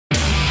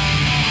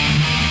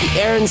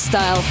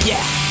Air&Style, yeah!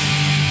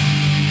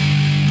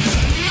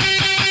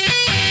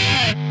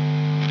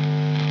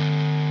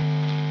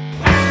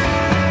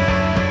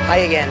 Hi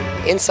again.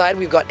 Inside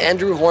we've got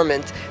Andrew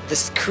Hourmont,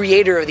 the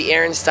creator of the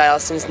Air&Style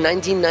since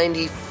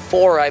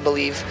 1994, I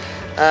believe.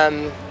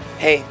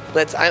 Hey,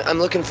 I'm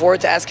looking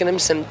forward to asking him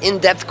some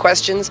in-depth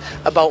questions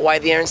about why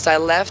the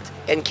Air&Style left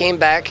and came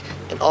back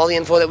and all the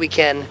info that we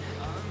can.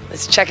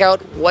 Let's check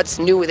out what's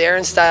new with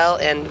Air&Style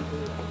and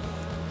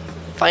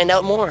find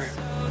out more.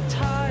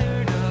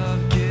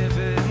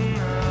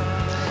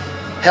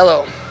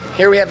 Hello,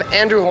 here we have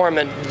Andrew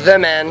Hourmont, the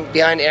man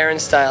behind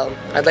Air&Style.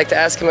 I'd like to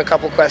ask him a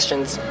couple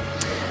questions.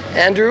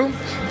 Andrew,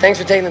 thanks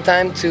for taking the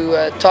time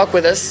to talk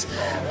with us.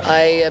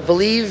 I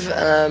believe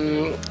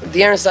the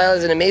Air&Style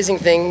is an amazing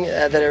thing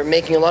that are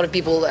making a lot of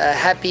people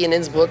happy in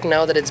Innsbruck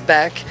now that it's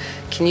back.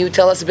 Can you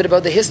tell us a bit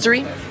about the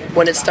history,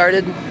 when it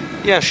started?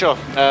 Yeah, sure.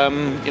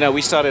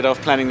 We started off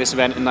planning this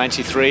event in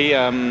 '93.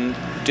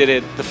 Did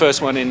it the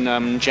first one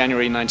in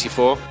January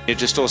 '94. It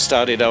just all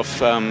started off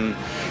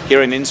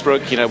here in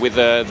Innsbruck, with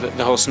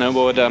the whole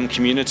snowboard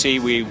community.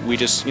 We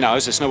just, I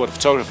was a snowboard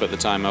photographer at the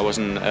time. I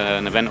wasn't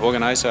an event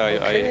organizer.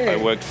 I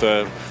worked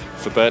for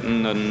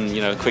Burton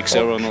and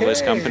Quicksilver and all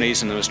those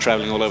companies, and I was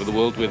traveling all over the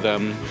world with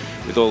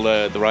all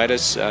the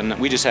riders. And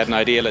we just had an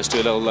idea. Let's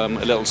do a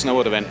little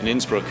snowboard event in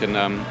Innsbruck.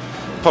 And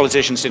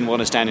politicians didn't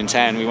want us down in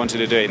town. We wanted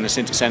to do it in the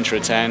centre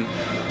of town,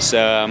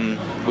 so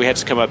we had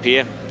to come up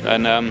here,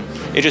 and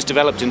it just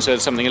developed into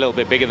something a little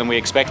bit bigger than we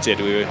expected.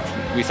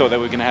 We thought that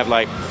we were going to have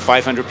like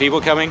 500 people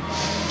coming.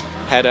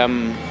 Had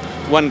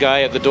one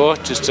guy at the door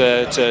just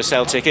to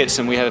sell tickets,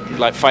 and we had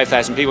like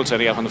 5,000 people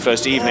turning up on the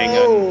first evening,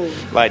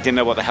 and didn't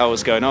know what the hell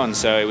was going on.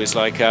 So it was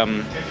like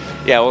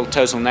all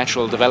total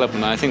natural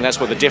development. And I think that's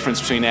what the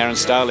difference between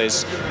Air&Style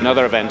is and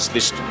other events.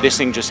 This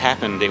thing just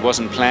happened. It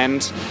wasn't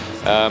planned,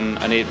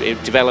 and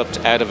it developed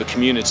out of a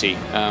community,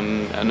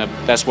 and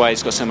that's why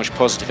it's got so much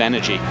positive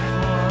energy.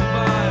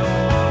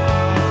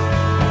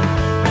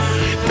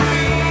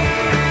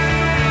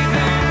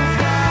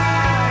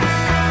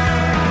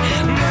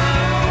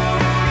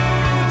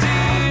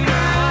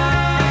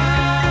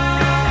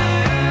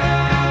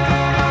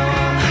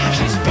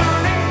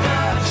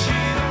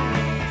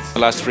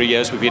 The last 3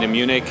 years we've been in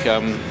Munich,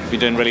 been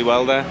doing really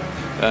well there,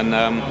 and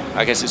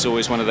I guess it's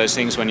always one of those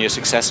things when you're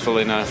successful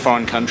in a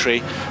foreign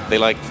country, they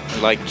like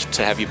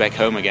to have you back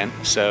home again.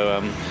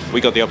 So we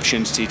got the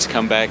opportunity to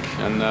come back,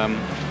 and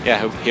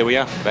here we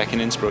are back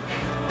in Innsbruck.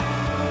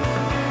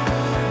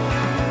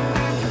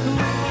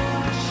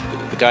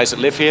 The guys that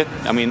live here,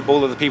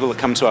 all of the people that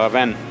come to our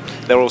event,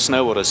 they're all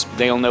snowboarders.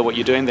 They all know what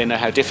you're doing. They know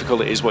how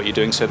difficult it is what you're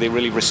doing, so they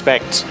really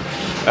respect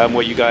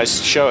what you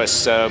guys show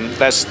us.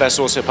 That's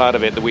also part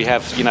of it, that we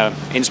have,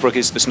 Innsbruck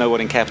is the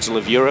snowboarding capital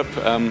of Europe,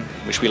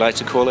 which we like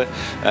to call it,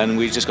 and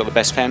we've just got the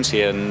best fans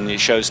here, and it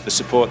shows the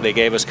support they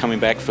gave us coming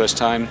back first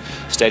time.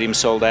 Stadium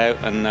sold out,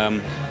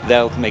 and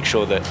they'll make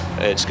sure that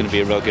it's going to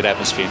be a real good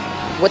atmosphere.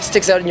 What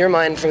sticks out in your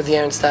mind from the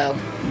Air&Style?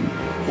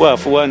 Well,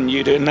 for one,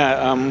 you doing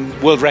that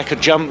world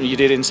record jump you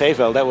did in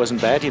Seefeld, that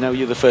wasn't bad.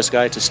 You're the first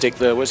guy to stick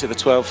the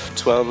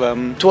 1260.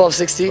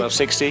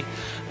 1260.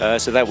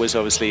 So that was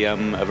obviously a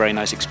very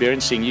nice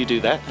experience seeing you do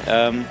that.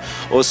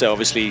 Also,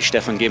 obviously,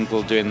 Stefan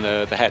Gimpel doing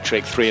the hat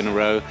trick 3 in a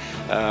row.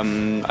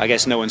 I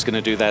guess no one's going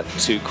to do that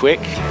too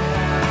quick.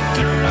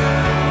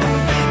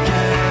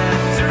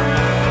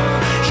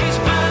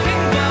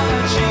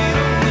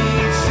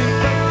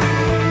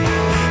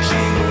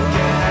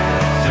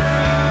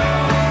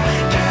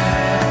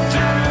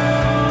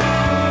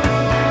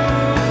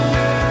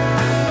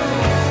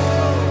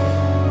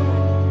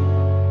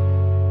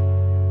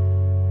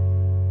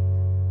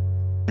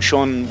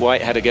 Sean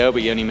White had a go,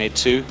 but he only made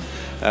 2.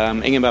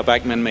 Ingemar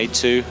Bachmann made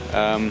 2.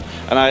 And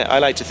I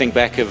like to think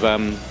back of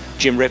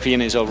Jim Rippey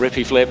and his old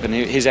Rippey flip, and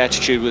his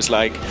attitude was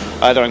like,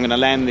 either I'm going to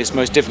land this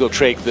most difficult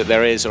trick that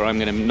there is, or I'm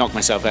going to knock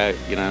myself out.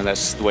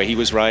 That's the way he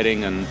was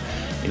riding. And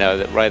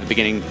right at the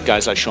beginning,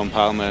 guys like Sean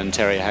Palmer and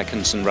Terry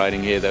Hackinson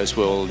riding here, those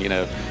were all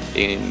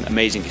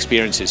amazing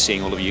experiences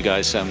seeing all of you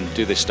guys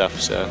do this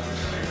stuff. So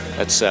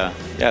that's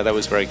that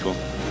was very cool.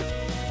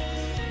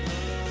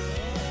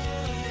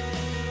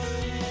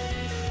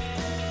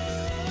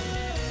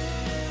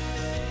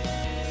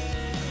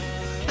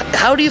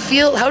 How do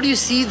you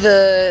see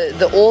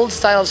the old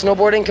style of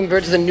snowboarding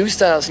compared to the new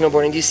style of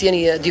snowboarding? Do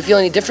you feel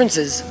any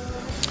differences?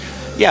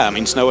 Yeah,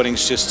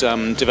 snowboarding's just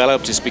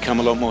developed. It's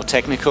become a lot more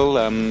technical.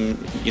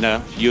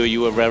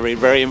 You were very,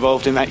 very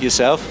involved in that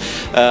yourself.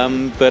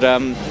 But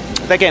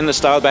they're getting the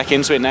style back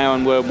into it now,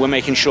 and we're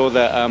making sure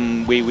that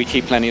we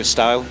keep plenty of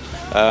style.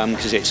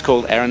 Because it's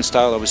called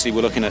Air&Style. Obviously,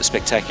 we're looking at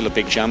spectacular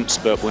big jumps,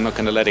 but we're not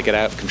going to let it get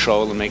out of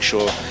control, and make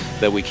sure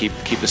that we keep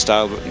the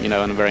style,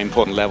 on a very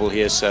important level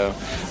here. So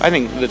I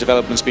think the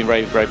development's been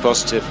very, very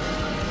positive.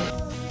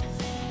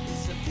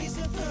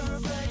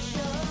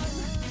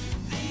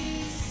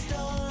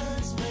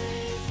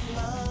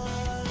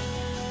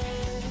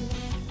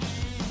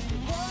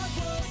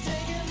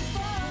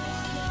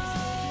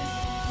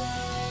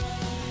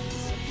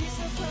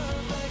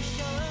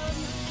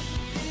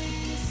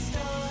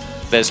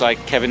 There's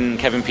like Kevin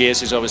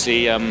Pierce is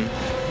obviously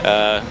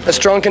A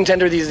strong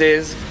contender these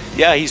days.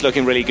 yeah, he's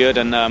looking really good,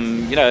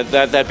 and you know,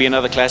 that'd be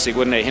another classic,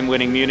 wouldn't it? Him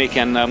winning Munich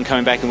and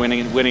coming back and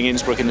winning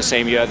Innsbruck in the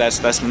same year.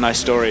 That's a nice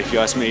story, if you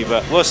ask me.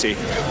 But we'll see.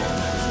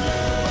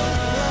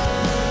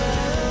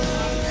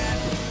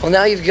 Well,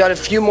 now you've got a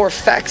few more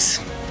facts.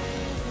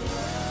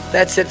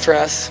 That's it for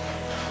us.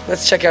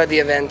 Let's check out the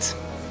event.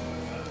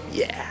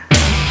 Yeah.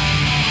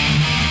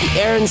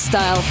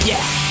 Air&Style,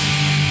 yeah.